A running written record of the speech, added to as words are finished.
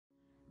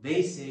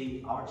They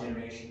say our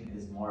generation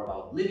is more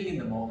about living in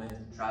the moment,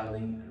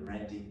 traveling and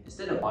renting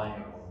instead of buying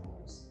our own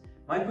homes.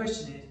 My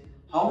question is,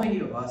 how many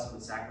of us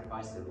would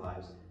sacrifice their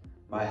lives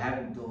by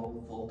having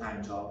dual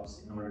full-time jobs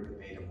in order to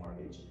pay the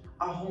mortgage?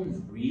 Are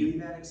homes really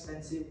that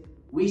expensive?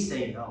 We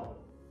say no.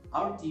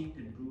 Our team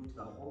can prove to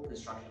the whole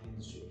construction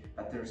industry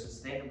that there's a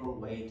sustainable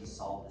way to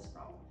solve this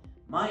problem.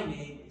 My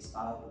name is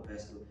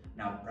Popescu,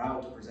 and I'm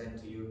proud to present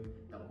to you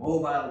the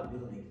Mobile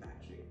Building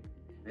Factory,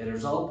 the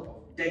result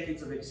of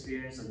decades of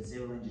experience in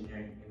civil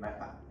engineering in my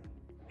family.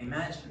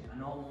 Imagine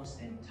an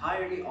almost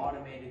entirely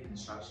automated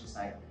construction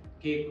site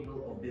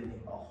capable of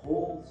building a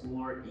whole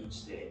floor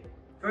each day,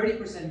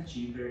 30%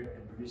 cheaper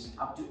and producing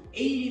up to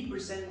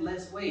 80%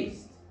 less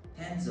waste.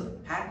 Tens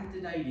of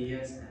patented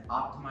ideas and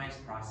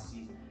optimized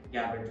processes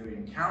gathered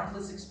during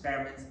countless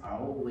experiments are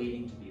all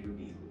waiting to be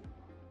revealed.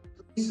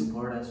 Please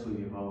support us with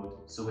your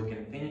vote so we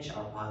can finish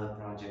our pilot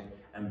project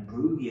and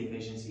prove the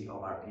efficiency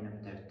of our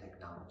innovative technology.